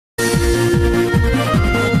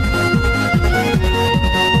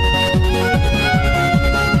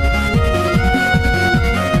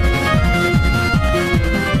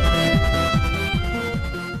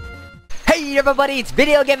everybody, it's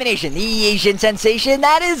Video Gaming Nation, the Asian sensation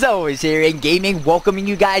that is always here in gaming, welcoming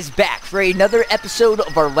you guys back for another episode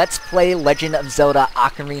of our Let's Play Legend of Zelda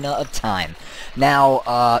Ocarina of Time.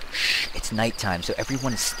 Now, it's nighttime, so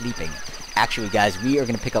everyone is sleeping. Actually, guys, we are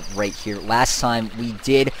going to pick up right here. Last time, we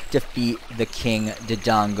did defeat the King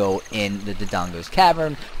Dodongo in the Dodongo's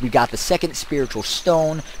Cavern. We got the second spiritual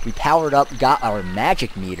stone. We powered up, got our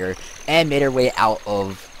magic meter, and made our way out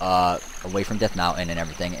of, away from Death Mountain and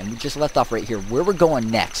everything. And we just left off right here. Where we're going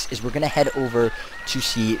next is we're going to head over to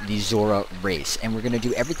see the Zora race. And we're going to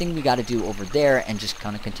do everything we got to do over there and just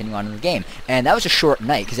kind of continue on in the game. And that was a short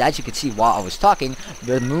night, because as you can see while I was talking,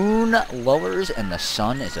 the moon lowers and the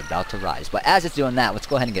sun is about to rise. But as it's doing that, let's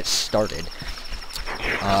go ahead and get started.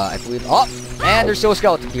 I believe... Oh! And there's still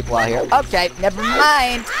skeleton people out here. Okay, never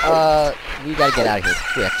mind. We gotta get out of here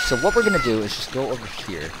quick. So what we're gonna do is just go over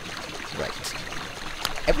here. Right.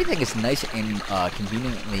 Everything is nice and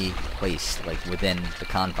conveniently placed, like, within the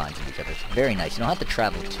confines of each other. It's very nice. You don't have to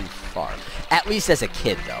travel too far. At least as a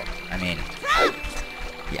kid, though. I mean...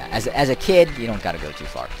 Yeah, as a kid, you don't gotta go too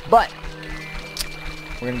far. But...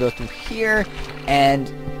 we're gonna go through here,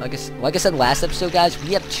 and like I said last episode, guys,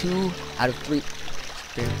 we have 2 out of 3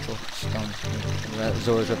 spiritual stones.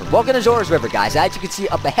 Zora's River. Welcome to Zora's River, guys. As you can see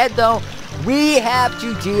up ahead, though, we have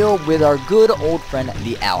to deal with our good old friend,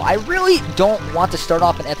 the Owl. I really don't want to start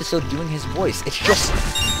off an episode doing his voice. It's just...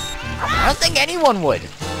 I don't think anyone would.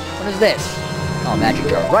 What is this? Oh, magic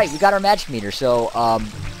jar. Right, we got our magic meter, so,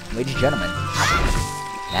 ladies and gentlemen,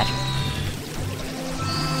 magic.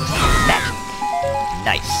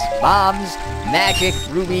 Nice. Bombs, magic,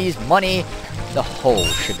 rubies, money, the whole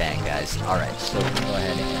shebang, guys. Alright, so we'll go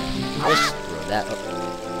ahead and just throw that up.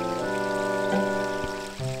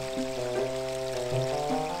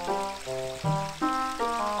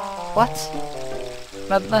 What?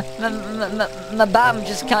 My bomb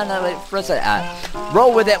just kind of like froze it out.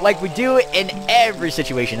 Roll with it like we do in every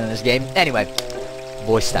situation in this game. Anyway,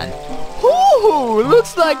 voice time. Ooh,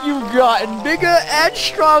 looks like you've gotten bigger and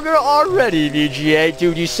stronger already, VGA.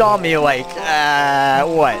 Dude, you saw me like,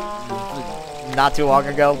 what? Not too long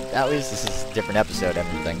ago? At least this is a different episode and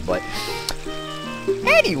everything, but...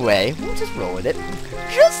 Anyway, we'll just roll with it.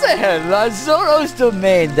 Just ahead, Zora's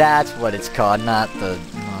Domain, that's what it's called, not the...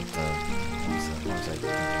 What was I thinking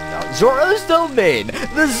about? Zora's Domain.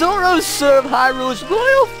 The Zoros serve Hyrule's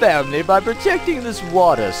royal family by protecting this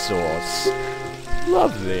water source.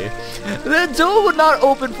 Lovely. The door will not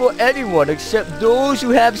open for anyone except those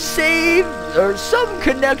who have saved or some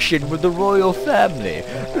connection with the royal family.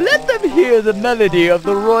 Let them hear the melody of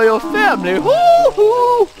the royal family. Hoo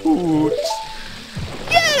hoo hoot.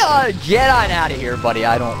 Get on out of here, buddy.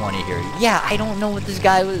 I don't want to hear you. Yeah, I don't know what this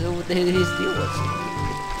guy was, what his deal was.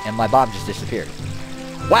 And my bomb just disappeared.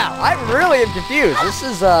 Wow, I really am confused. This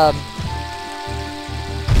is I'm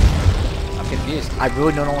confused. I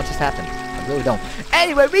really don't know what just happened. I really don't.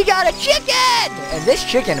 Anyway, we got a chicken! And this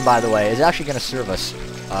chicken, by the way, is actually going to serve us.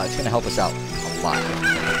 It's going to help us out a lot.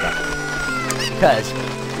 Because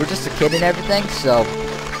we're just a kid and everything, so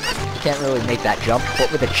we can't really make that jump. But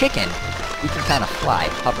with a chicken, we can kind of fly,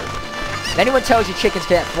 hover. If anyone tells you chickens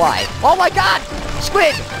can't fly, oh my god!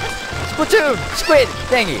 Squid! Splatoon! Squid!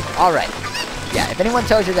 Thingy! Alright. Yeah, if anyone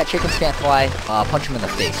tells you that chickens can't fly, punch them in the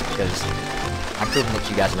face, because I'm proving it to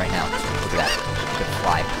you guys right now. Look at that. You can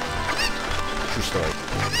fly. True story.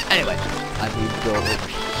 Anyway, I need to go over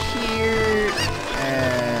here,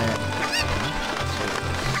 and...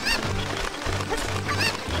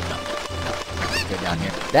 No, go down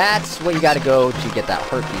here. That's what you gotta go to get that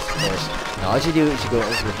heart piece, of course. Now, all you do is you go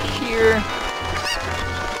over here.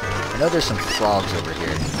 I know there's some frogs over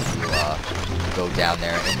here. You go down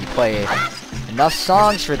there, and you play enough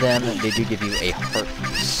songs for them, they do give you a heart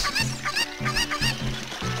piece.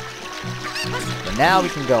 But now we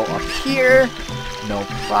can go up here. No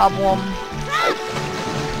problem.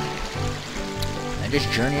 And just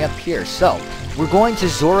journey up here. So, we're going to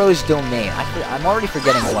Zora's Domain. I'm already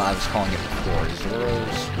forgetting what I was calling it before.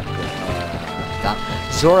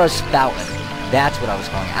 Zora's Fountain. That's what I was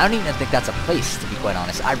calling it. I don't even think that's a place, to be quite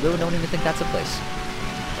honest. I really don't even think that's a place.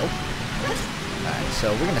 Nope. Alright,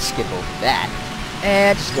 so we're going to skip over that.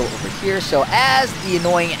 And just go over here. So, as the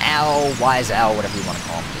annoying owl, wise owl, whatever you want to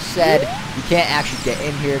call him, just said, you can't actually get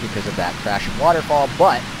in here because of that crashing waterfall,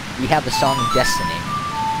 but we have the Song of Destiny.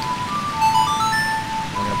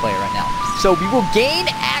 We're going to play it right now. So, we will gain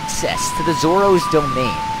access to the Zora's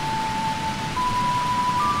Domain.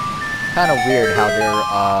 Kind of weird how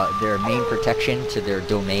their main protection to their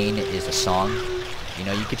domain is a song. You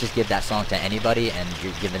know, you could just give that song to anybody and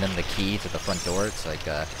you're giving them the key to the front door. It's like,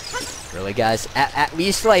 really, guys? At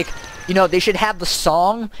least, like, you know, they should have the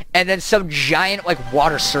song and then some giant, like,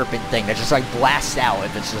 water serpent thing that just, like, blasts out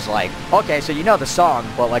if it's just like, okay, so you know the song,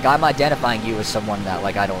 but, like, I'm identifying you as someone that,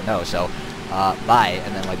 like, I don't know, so, bye.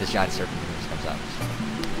 And then, like, this giant serpent thing just comes out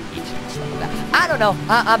and eats you and stuff like that. I don't know.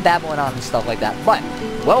 I'm babbling on and stuff like that, but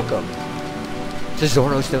welcome to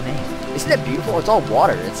Zoro's Domain. Isn't it beautiful? It's all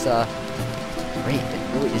water. It's, great.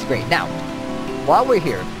 It really is great. Now, while we're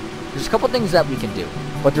here, there's a couple things that we can do,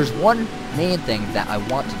 but there's one main thing that I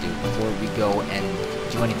want to do before we go and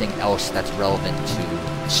do anything else that's relevant to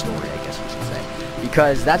the story, I guess we should say.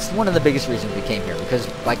 Because that's one of the biggest reasons we came here. Because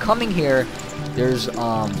by coming here, there's,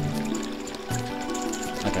 okay,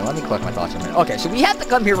 let me collect my thoughts for a minute. Okay, so we have to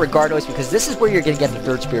come here regardless because this is where you're going to get the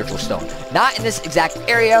third spiritual stone. Not in this exact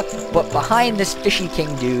area, but behind this Fishy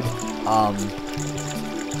King dude, what's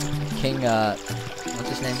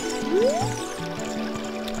his name?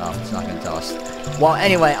 It's not going to tell us. Well,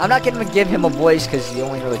 anyway, I'm not going to give him a voice because you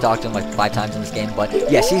only really talk to him like 5 times in this game. But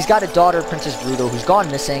yes, he's got a daughter, Princess Bruto, who's gone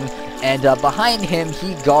missing. And behind him,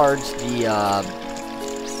 he guards the,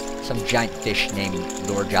 some giant fish named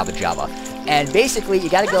Lord Jabba Jabba. And basically, you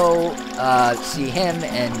got to go see him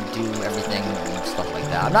and do everything and stuff like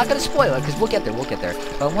that. I'm not going to spoil it because we'll get there.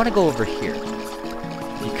 But I want to go over here.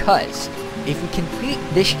 Because if we complete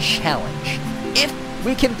this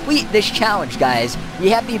challenge, guys, we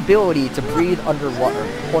have the ability to breathe underwater,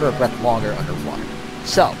 hold our breath longer underwater.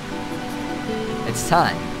 So, it's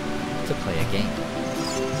time to play a game.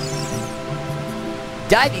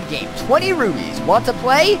 Diving game, 20 rubies. Want to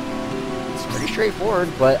play? It's pretty straightforward,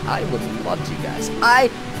 but I would love to, guys. I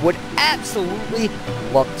would absolutely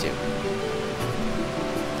love to.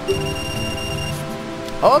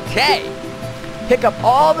 Okay. Pick up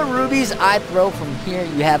all the rubies I throw from here.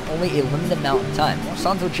 You have only a limited amount of time. Well,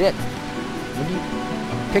 sounds legit. When you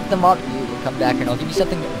pick them up, you come back and I'll give you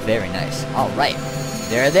something very nice. Alright.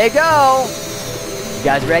 There they go. You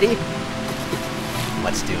guys ready?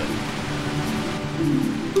 Let's do it.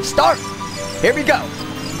 Start. Here we go.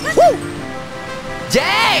 Woo!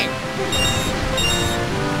 Dang!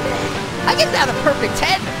 I get that a perfect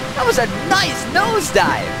 10. That was a nice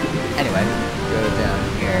nosedive. Anyway, go down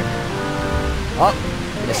here. Oh,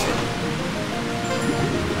 missed it.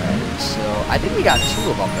 Alright, so I think we got 2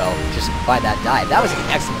 of them though, just by that dive. That was an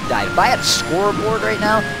excellent dive. If I had a scoreboard right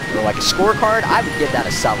now, or like a scorecard, I would give that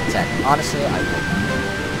a solid 10. Honestly, I would.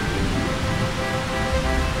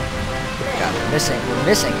 God, we're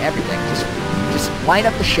missing everything. Just line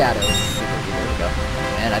up the shadows. There we go.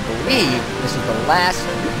 And I believe this is the last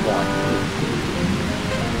one.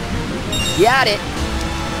 Got it.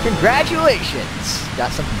 Congratulations!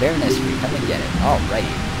 Got something very nice for you. Come and get it. Alrighty.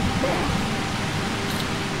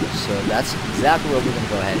 So that's exactly what we're going to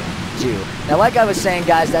go ahead and do. Now, like I was saying,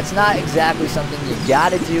 guys, that's not exactly something you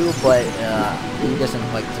gotta do, but who doesn't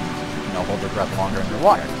like to, you know, hold their breath longer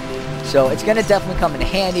underwater? So it's going to definitely come in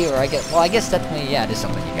handy, or I guess definitely, yeah, it is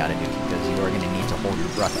something you gotta do, because you are going to need to hold your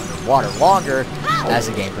breath underwater longer as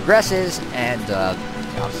the game progresses, and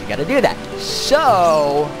obviously got to do that.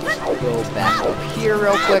 So, let's go back up here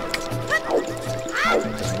real quick.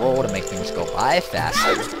 Just roll to make things go by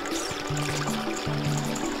faster.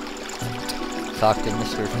 Talk to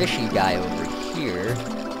Mr. Fishy guy over here.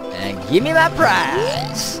 And give me that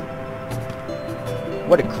prize!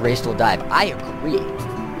 What a graceful dive. I agree.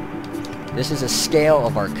 This is a scale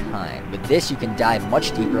of our kind. With this, you can dive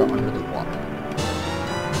much deeper under the water.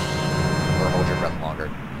 Or hold your breath longer.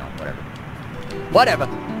 No, whatever. Whatever.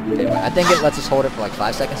 Anyway, I think it lets us hold it for like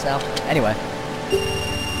 5 seconds now. Anyway.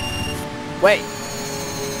 Wait.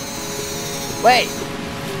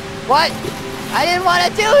 What? I didn't want to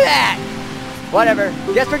do that! Whatever.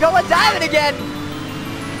 Guess we're going diving again!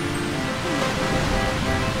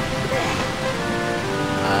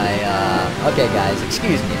 Okay guys,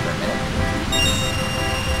 excuse me for a minute.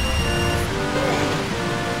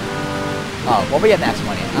 Oh, well we have max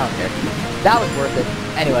money. I don't care. That was worth it.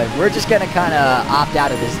 Anyway, we're just gonna kind of opt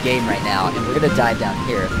out of this game right now, and we're gonna dive down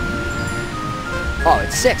here. Oh,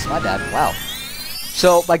 it's 6. My bad. Wow.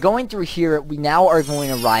 So, by going through here, we now are going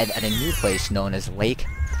to arrive at a new place known as Lake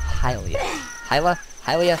Hylia.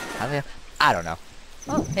 Hylia? I don't know.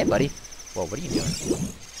 Oh, hey, buddy. Whoa, what are you doing?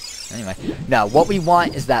 Anyway, now, what we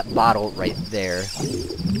want is that bottle right there.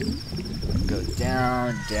 Go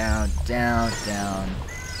down, down, down, down.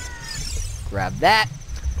 Grab that.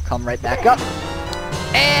 Come right back up.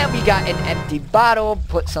 And we got an empty bottle.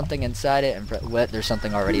 Put something inside it, and there's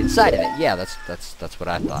something already inside of it. Yeah, that's what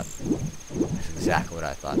I thought. That's exactly what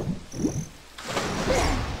I thought.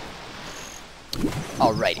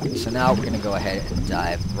 Alrighty, so now we're gonna go ahead and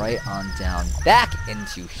dive right on down back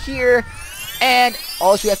into here. And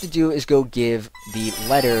all we have to do is go give the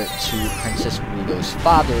letter to Princess Rulo's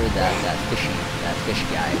father, that fish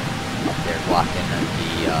guy up there blocking the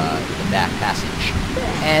back passage.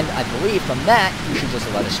 And I believe from that, he should just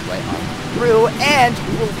let us right on through, and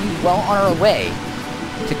we will be well on our way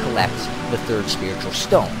to collect the third spiritual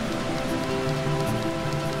stone.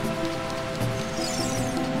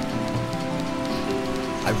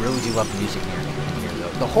 I really do love the music here though.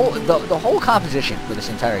 The whole composition for this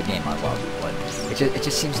entire game I love, but it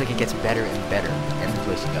just seems like it gets better and better every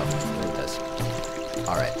place you go. It really does.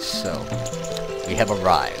 Alright, so we have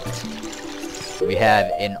arrived. We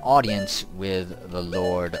have an audience with the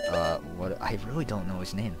Lord, what, I really don't know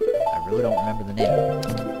his name. I really don't remember the name.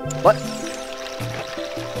 What?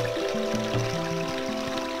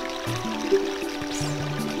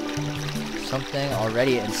 Something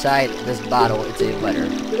already inside this bottle. It's a letter.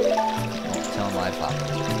 Don't tell my father.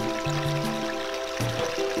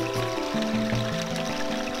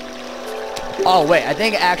 Oh wait, I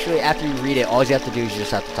think actually after you read it, all you have to do is you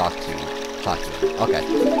just have to talk to him. Okay.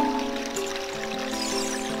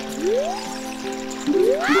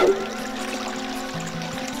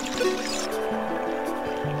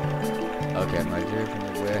 Okay, my dear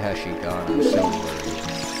friend, where has she gone? I'm so worried.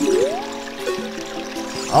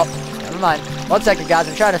 Oh, never mind. 1 second, guys.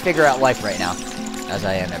 I'm trying to figure out life right now, as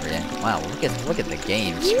I am every day. Wow, look at the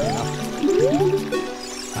game screwing up.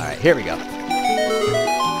 All right, here we go.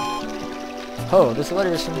 Oh, this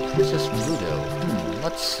letter is from Princess Rulo.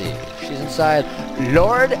 Let's see. She's inside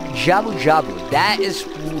Lord Jabu Jabu. That is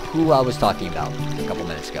who I was talking about a couple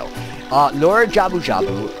minutes ago. Lord Jabu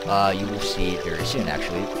Jabu, you will see very soon,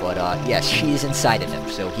 actually. But, yes, she's inside of him,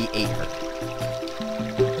 so he ate her.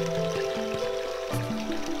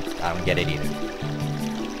 I don't get it either.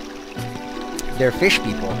 They're fish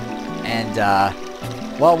people, and,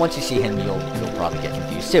 well, once you see him, you'll probably get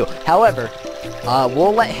confused, too. However,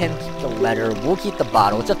 we'll let him keep the letter. We'll keep the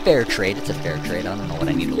bottle. It's a fair trade. I don't know what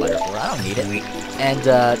I need the letter for. I don't need it. And,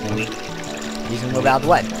 he's gonna move out of the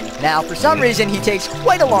way. Now, for some reason, he takes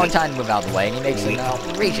quite a long time to move out of the way, and he makes an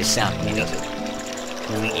outrageous sound when he does it.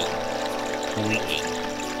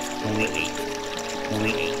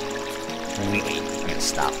 I'm gonna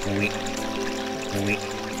stop.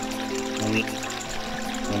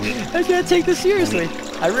 I can't take this seriously.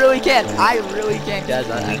 I really can't. I really can't, guys.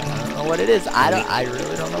 I don't know what it is. I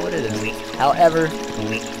really don't know what it is. However,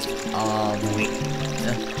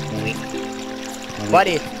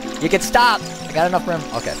 buddy, you can stop. I got enough room.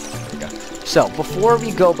 Okay, there we go. So, before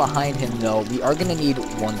we go behind him, though, we are gonna need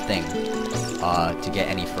one thing to get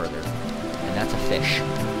any further, and that's a fish.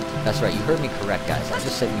 That's right, you heard me correct, guys. I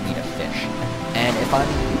just said we need a fish. And if I'm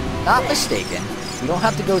not mistaken, we don't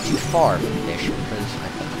have to go too far for the fish, because I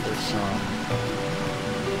think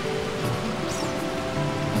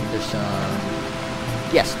there's some...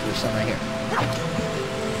 Yes, there's some right here.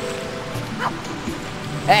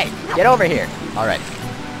 Hey, get over here! Alright.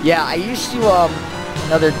 Yeah, I used to,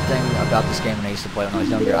 another thing about this game when I used to play when I was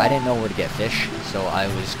younger, I didn't know where to get fish, so I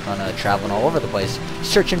was kind of traveling all over the place,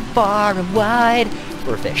 searching far and wide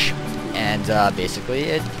for fish. And, basically,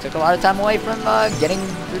 it took a lot of time away from, getting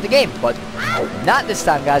through the game. But not this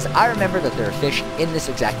time, guys. I remember that there are fish in this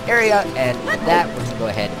exact area, and with that, we're gonna go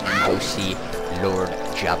ahead and go see Lord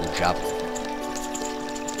Jabu Jabu.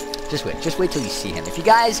 Just wait till you see him. If you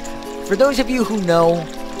guys, for those of you who know,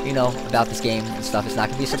 you know, about this game and stuff, it's not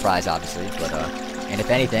gonna be a surprise, obviously, but, and if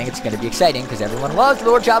anything, it's gonna be exciting, because everyone loves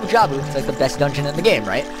Lord Jabu Jabu. It's like the best dungeon in the game,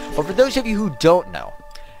 right? But for those of you who don't know,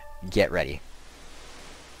 get ready.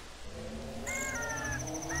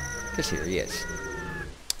 Because here he is.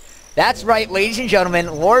 That's right, ladies and gentlemen,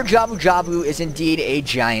 Lord Jabu Jabu is indeed a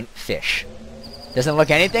giant fish. Doesn't look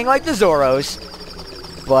anything like the Zoros,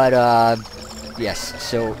 but, yes,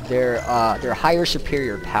 so their higher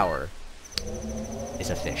superior power is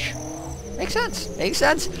a fish. Makes sense, makes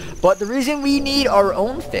sense. But the reason we need our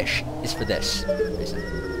own fish is for this reason.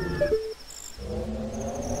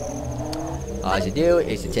 All you do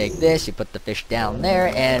is you take this, you put the fish down there,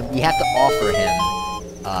 and we have to offer him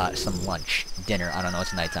some lunch, dinner. I don't know,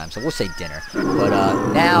 it's nighttime, so we'll say dinner. But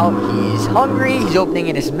now he's hungry, he's opening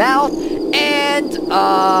in his mouth, and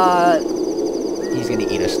he's gonna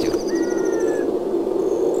eat us too.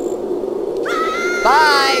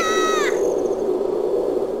 Bye!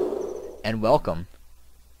 And welcome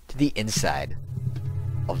to the inside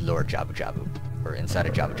of Lord Jabu Jabu, or inside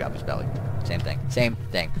of Jabu Jabu's belly. Same thing, same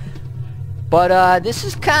thing. But, this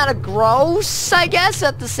is kind of gross, I guess,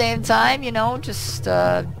 at the same time, you know, just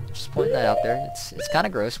pointing that out there. It's kind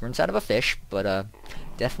of gross. We're inside of a fish, but,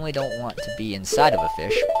 definitely don't want to be inside of a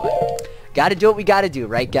fish, but gotta do what we gotta do,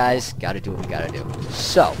 right, guys? Gotta do what we gotta do.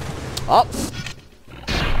 So, oh,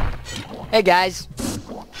 Hey, guys.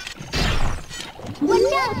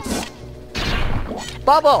 Watch out!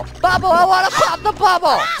 Bubble! Bubble! I want to pop the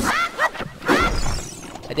bubble!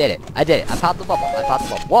 I did it. I did it. I popped the bubble. I popped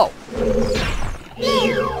the bubble. Whoa!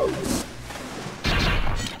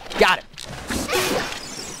 Got it.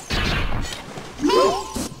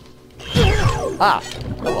 Ah.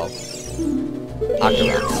 Hello.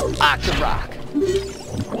 Octorock. Octorock.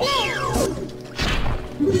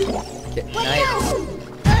 Okay,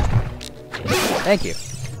 thank you.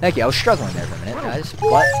 Thank you. I was struggling there for a minute, guys.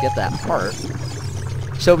 But get that heart.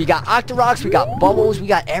 So we got Octorocks, we got bubbles, we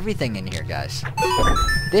got everything in here, guys.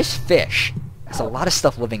 This fish has a lot of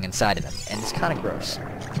stuff living inside of him, and it's kind of gross.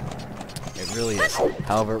 It really is.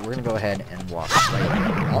 However, we're gonna go ahead and walk right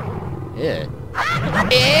here. Oh, yeah.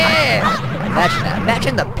 Yeah! Imagine that.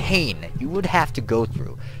 Imagine the pain you would have to go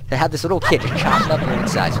through to have this little kid just chopping up your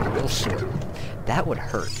insides with a little sword. That would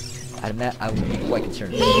hurt. I would be quite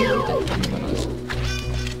concerned.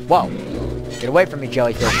 Whoa. Get away from me,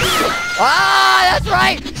 jellyfish. Ah, that's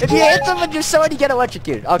right! If you hit them with your sword, you get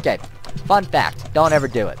electrocuted. Okay. Fun fact. Don't ever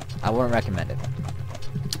do it. I wouldn't recommend it.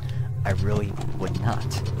 I really would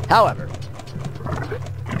not. However,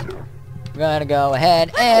 we're gonna go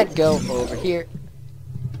ahead and go over here.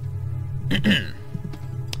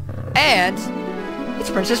 And it's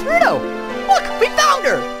Princess Ruto. Look, we found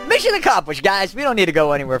her! Mission accomplished, guys. We don't need to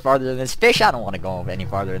go anywhere farther than this fish. I don't want to go any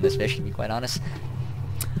farther than this fish, to be quite honest.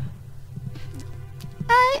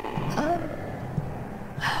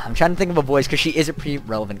 I'm trying to think of a voice because she is a pretty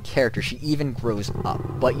relevant character. She even grows up.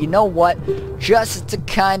 But you know what? Just to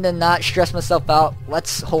kind of not stress myself out,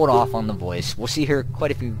 let's hold off on the voice. We'll see her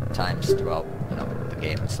quite a few times throughout, you know, the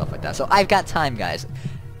game and stuff like that. So I've got time, guys.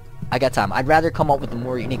 I got time. I'd rather come up with a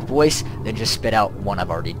more unique voice than just spit out one I've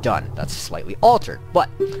already done. That's slightly altered. But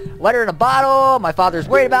letter in a bottle. My father's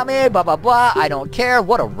worried about me. Blah blah blah. I don't care.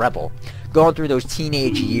 What a rebel. Going through those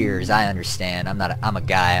teenage years. I understand. I'm a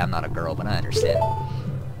guy. I'm not a girl, but I understand.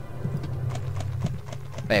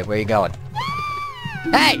 Hey, where you going?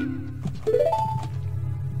 Hey!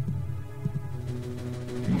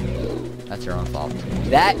 That's her own fault.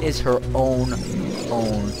 That is her own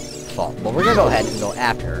fault. Well, we're gonna go ahead and go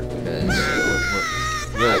after her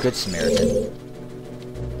because we're a good Samaritan.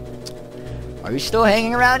 Are you still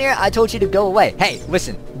hanging around here? I told you to go away. Hey,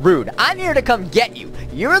 listen, rude. I'm here to come get you.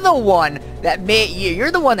 You're the one that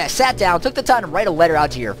you're the one that sat down, took the time to write a letter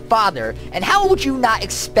out to your father, and how would you not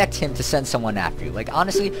expect him to send someone after you? Like,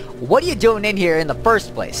 honestly, what are you doing in here in the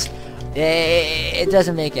first place? It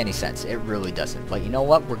doesn't make any sense. It really doesn't. But you know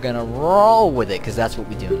what? We're gonna roll with it, because that's what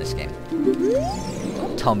we do in this game.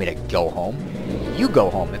 Don't tell me to go home. You go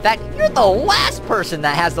home. In fact, you're the last person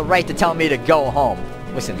that has the right to tell me to go home.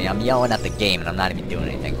 Listen to me, I'm yelling at the game, and I'm not even doing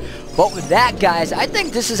anything. But with that, guys, I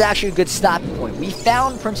think this is actually a good stopping point. We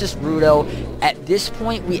found Princess Ruto. At this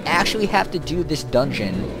point, we actually have to do this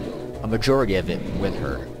dungeon, a majority of it, with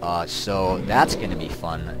her. So that's going to be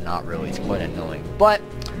fun. Not really, it's quite annoying. But,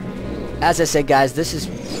 as I said, guys, this is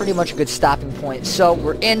pretty much a good stopping point. So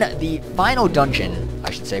we're in the final dungeon,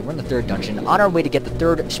 I should say. We're in the third dungeon. On our way to get the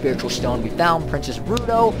third spiritual stone, we found Princess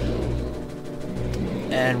Ruto.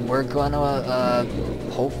 And we're gonna,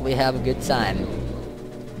 hopefully have a good time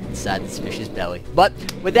inside this fish's belly. But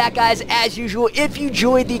with that, guys, as usual, if you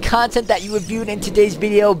enjoyed the content that you have viewed in today's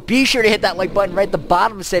video, be sure to hit that like button right at the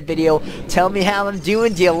bottom of said video. Tell me how I'm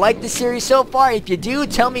doing. Do you like the series so far? If you do,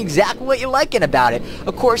 tell me exactly what you're liking about it.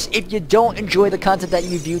 Of course, if you don't enjoy the content that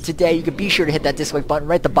you viewed today, you can be sure to hit that dislike button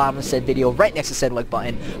right at the bottom of said video, right next to said like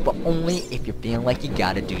button, but only if you're feeling like you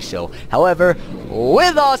gotta do so. However,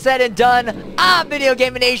 with all said and done, I'm Video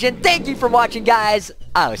Gaming Nation. Thank you for watching, guys.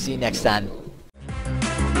 I'll see you next time.